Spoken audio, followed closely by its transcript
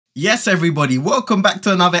Yes, everybody, welcome back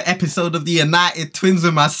to another episode of the United Twins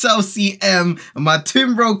with myself, CM, and my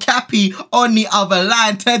twin bro, Cappy, on the other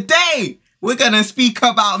line. Today, we're going to speak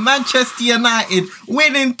about Manchester United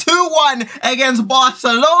winning 2-1 against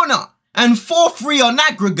Barcelona and 4-3 on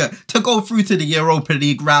aggregate to go through to the Europa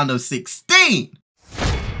League round of 16.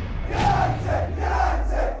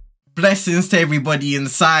 Blessings to everybody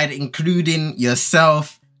inside, including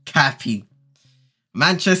yourself, Cappy.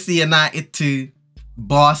 Manchester United 2,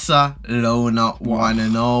 Barcelona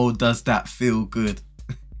 1-0. Does that feel good?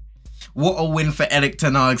 What a win for Erik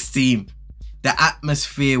ten Hag's team. The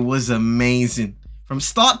atmosphere was amazing from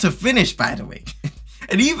start to finish, by the way.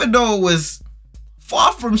 And even though it was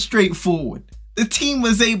far from straightforward, the team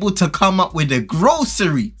was able to come up with the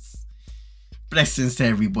groceries. Blessings to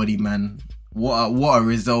everybody, man. What a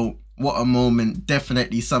result. What a moment.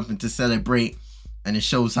 Definitely something to celebrate. And it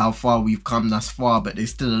shows how far we've come thus far, but there's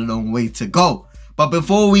still a long way to go. But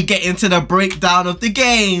before we get into the breakdown of the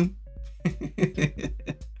game,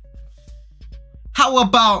 how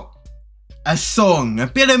about a song, a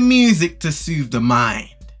bit of music to soothe the mind?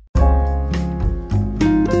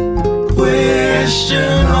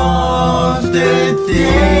 Question of the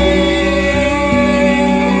day.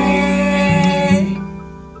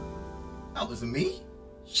 That wasn't me.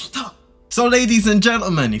 Shut up. So ladies and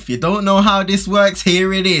gentlemen, if you don't know how this works,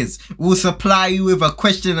 here it is. We'll supply you with a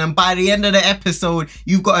question, and by the end of the episode,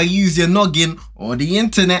 you've got to use your noggin or the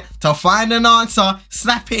internet to find an answer,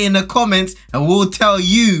 slap it in the comments, and we'll tell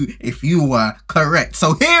you if you were correct.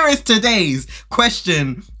 So here is today's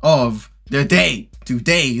question of the day. 2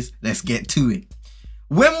 days, let's get to it.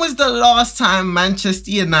 When was the last time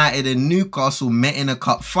Manchester United and Newcastle met in a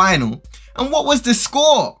cup final, and what was the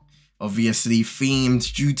score? Obviously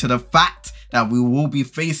themed due to the fact that we will be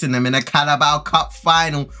facing them in a Carabao Cup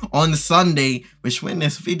final on Sunday, which when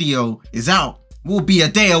this video is out will be a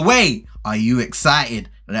day away. Are you excited?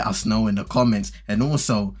 Let us know in the comments, and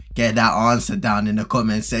also get that answer down in the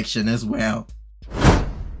comment section as well.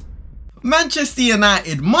 Manchester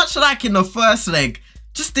United, much like in the first leg,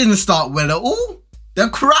 just didn't start well at all. The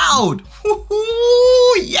crowd,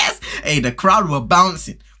 yes, hey, the crowd were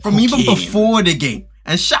bouncing from even before the game.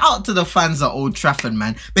 And shout out to the fans at Old Trafford,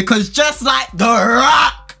 man, because just like The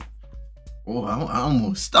Rock, oh, I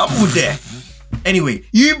almost stumbled there. Anyway,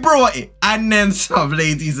 you brought it, and then some,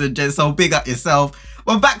 ladies and gents, so big up yourself.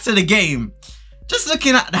 But back to the game. Just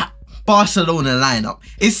looking at that Barcelona lineup,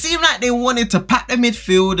 it seemed like they wanted to pack the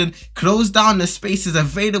midfield and close down the spaces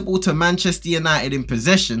available to Manchester United in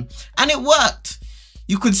possession, and it worked.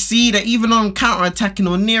 You could see that even on counter-attacking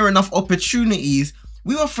or near enough opportunities,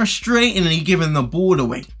 we were frustratingly giving the ball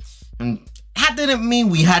away. And that didn't mean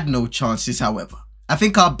we had no chances, however. I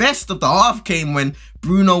think our best of the half came when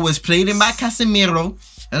Bruno was played in by Casemiro.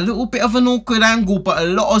 A little bit of an awkward angle, but a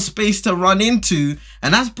lot of space to run into.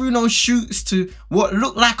 And as Bruno shoots to what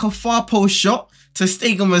looked like a far post shot, Ter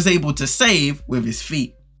Stegen was able to save with his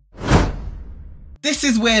feet. This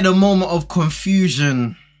is where the moment of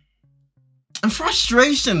confusion and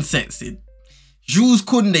frustration sets in. Jules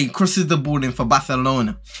Koundé crosses the ball in for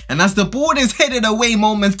Barcelona, and as the ball is headed away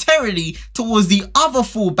momentarily towards the other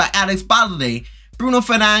fullback Alex Balde, Bruno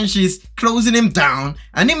Fernandes is closing him down,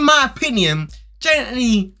 and in my opinion,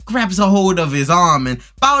 gently grabs a hold of his arm and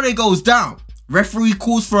Balde goes down. Referee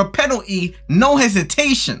calls for a penalty, no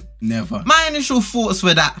hesitation. Never. My initial thoughts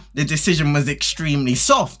were that the decision was extremely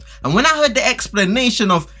soft, and when I heard the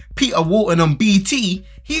explanation of Peter Walton on BT,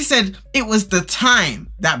 he said it was the time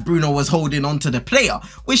that Bruno was holding on to the player,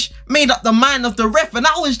 which made up the mind of the ref, and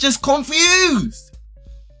I was just confused.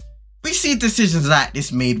 We see decisions like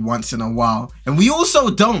this made once in a while, and we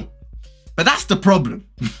also don't. But that's the problem.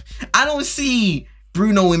 I don't see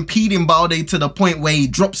Bruno impeding Balde to the point where he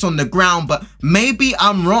drops on the ground, but maybe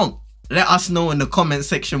I'm wrong. Let us know in the comment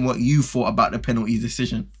section what you thought about the penalty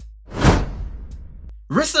decision.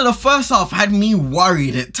 Rest of the first half had me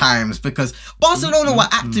worried at times because Barcelona were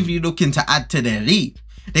actively looking to add to their lead.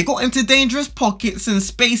 They got into dangerous pockets and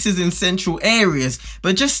spaces in central areas,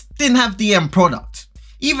 but just didn't have the end product.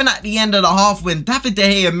 Even at the end of the half when David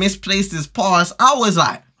De Gea misplaced his pass, I was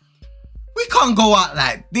like, we can't go out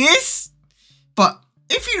like this. But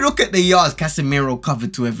if you look at the yards Casemiro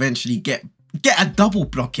covered to eventually get a double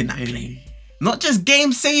block in that play. Not just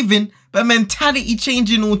game saving, but mentality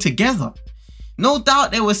changing altogether. No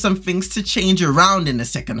doubt there were some things to change around in the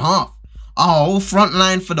second half. Our whole front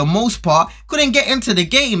line for the most part couldn't get into the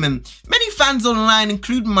game, and many fans online,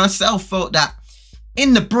 including myself, felt that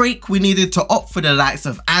in the break we needed to opt for the likes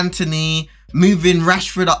of Anthony, moving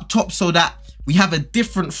Rashford up top so that we have a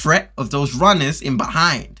different threat of those runners in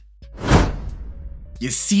behind. You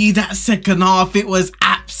see that second half, it was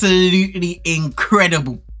absolutely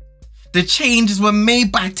incredible. The changes were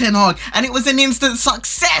made by Ten Hag and it was an instant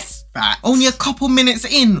success. Only a couple minutes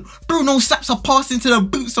in, Bruno slaps a pass into the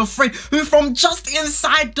boots of Fred, who from just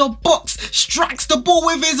inside the box strikes the ball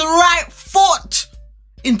with his right foot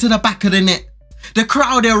into the back of the net. The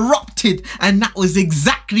crowd erupted and that was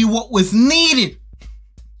exactly what was needed.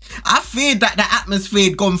 I feared that the atmosphere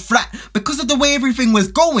had gone flat because of the way everything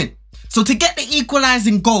was going. So to get the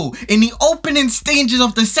equalising goal in the opening stages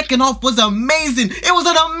of the second half was amazing. It was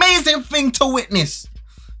an amazing thing to witness.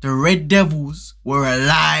 The Red Devils were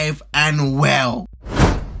alive and well.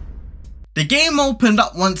 The game opened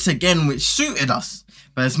up once again, which suited us.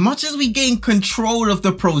 But as much as we gained control of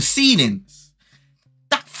the proceedings,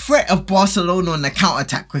 that threat of Barcelona on the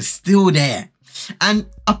counter-attack was still there. And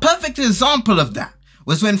a perfect example of that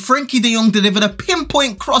was when Frankie de Jong delivered a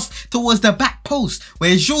pinpoint cross towards the back post,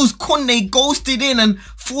 where Jules Koundé ghosted in and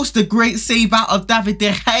forced a great save out of David De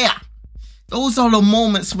Gea. Those are the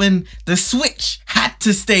moments when the switch had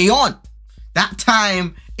to stay on. That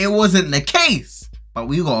time, it wasn't the case, but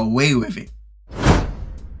we got away with it.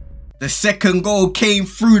 The second goal came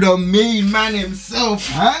through the main man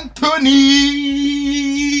himself, Anthony.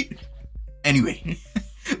 Anyway.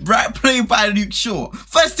 Bright play by Luke Shaw,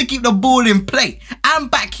 first to keep the ball in play and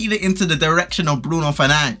backheel it into the direction of Bruno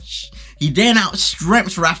Fernandes. He then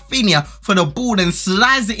outstrips Rafinha for the ball and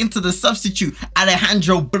slides it into the substitute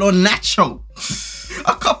Alejandro Blonnacho.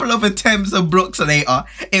 A couple of attempts and blocks later,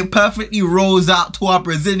 it perfectly rolls out to our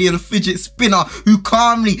Brazilian fidget spinner who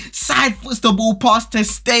calmly side foots the ball past Ter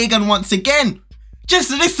Stegen once again.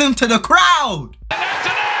 Just listen to the crowd.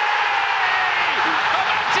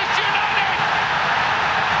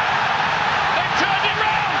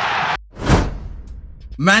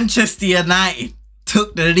 Manchester United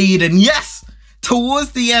took the lead, and yes,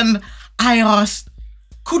 towards the end, I asked,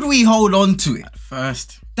 could we hold on to it? At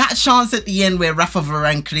first, that chance at the end where Rafa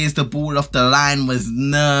Varane clears the ball off the line was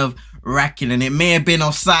nerve-wracking, and it may have been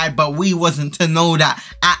offside, but we wasn't to know that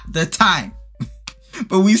at the time.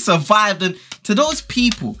 But we survived, and to those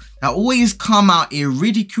people that always come out here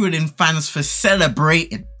ridiculing fans for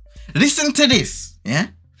celebrating, listen to this, yeah?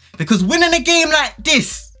 Because winning a game like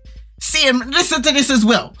this, listen to this as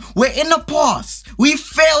well. Where in the past, we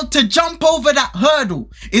failed to jump over that hurdle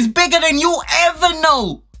is bigger than you'll ever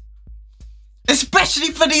know. Especially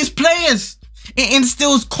for these players. It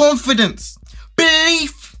instills confidence,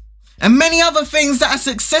 belief, and many other things that a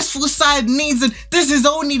successful side needs, and this is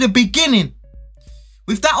only the beginning.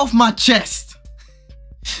 With that off my chest,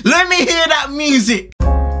 let me hear that music.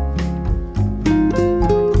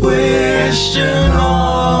 Question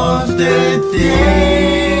of the day.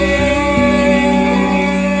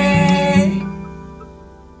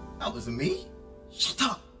 Me? Shut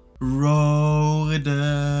up. Roll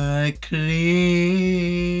the clip.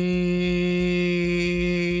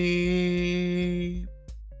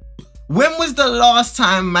 When was the last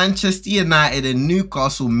time Manchester United and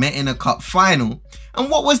Newcastle met in a cup final? And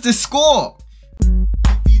what was the score? If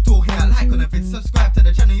you hit a like on the vid, subscribe to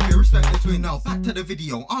the channel if you respect the twin. Now back to the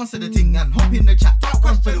video, answer the thing and hop in the chat.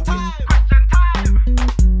 Question time.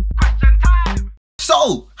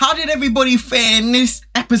 So, how did everybody fare in this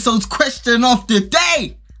episode's question of the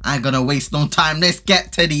day? I ain't gonna waste no time, let's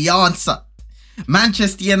get to the answer.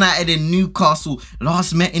 Manchester United and Newcastle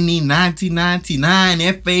last met in the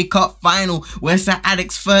 1999 FA Cup final where Sir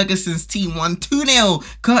Alex Ferguson's team won 2-0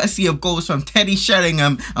 courtesy of goals from Teddy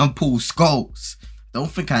Sheringham and Paul Scholes. Don't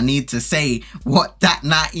think I need to say what that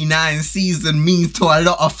 99 season means to a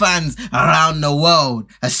lot of fans around the world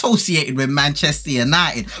associated with Manchester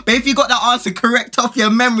United. But if you got the answer correct off your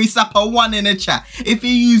memory, slap a 1 in the chat. If you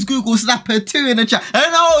use Google, slap a 2 in the chat.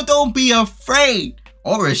 And no, don't be afraid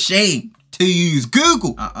or ashamed to use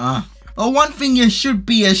Google. But one thing you should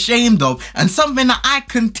be ashamed of, and something that I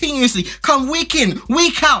continuously come week in,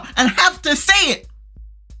 week out, and have to say it.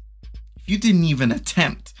 If you didn't even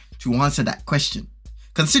attempt to answer that question,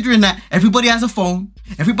 considering that everybody has a phone,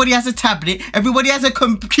 everybody has a tablet, everybody has a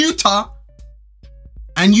computer,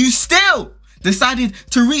 and you still decided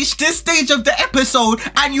to reach this stage of the episode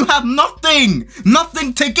and you have nothing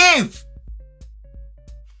to give.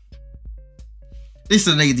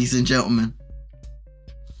 Listen, ladies and gentlemen,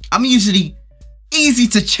 I'm usually easy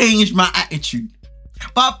to change my attitude,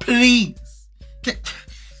 but please,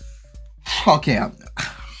 okay,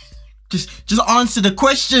 just answer the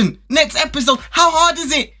question. Next episode, how hard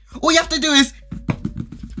is it? All you have to do is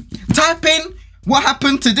type in what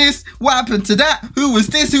happened to this, what happened to that, who was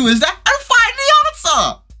this, who was that, and find the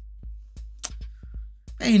answer.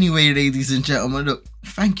 Anyway, ladies and gentlemen, look,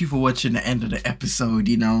 thank you for watching the end of the episode,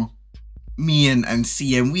 you know. me and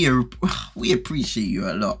CM, we appreciate you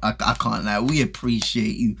a lot. I can't lie, we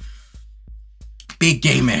appreciate you. Big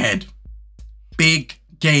game ahead. Big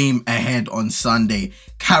game ahead on Sunday.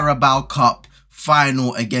 Carabao Cup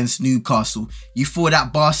final against Newcastle. You thought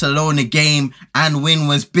that Barcelona game and win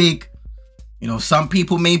was big. You know, some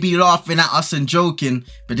people may be laughing at us and joking,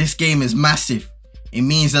 but this game is massive. It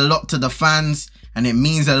means a lot to the fans and it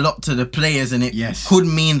means a lot to the players, and it could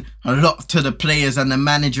mean a lot to the players and the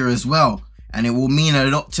manager as well. And it will mean a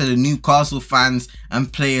lot to the Newcastle fans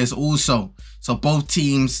and players also. So both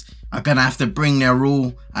teams are going to have to bring their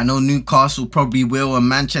all. I know Newcastle probably will, and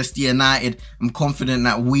Manchester United, I'm confident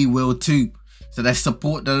that we will too. So let's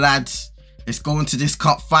support the lads. Let's go into this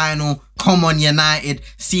cup final. Come on, United.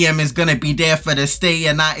 CM is going to be there for the Stay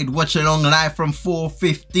United watch along live from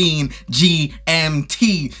 4:15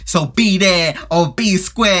 GMT. So be there or be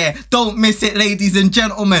square. Don't miss it, ladies and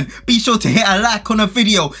gentlemen. Be sure to hit a like on the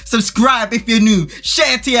video. Subscribe if you're new.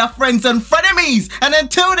 Share to your friends and frenemies. And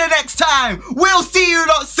until the next time, we'll see you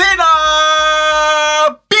lot sinners.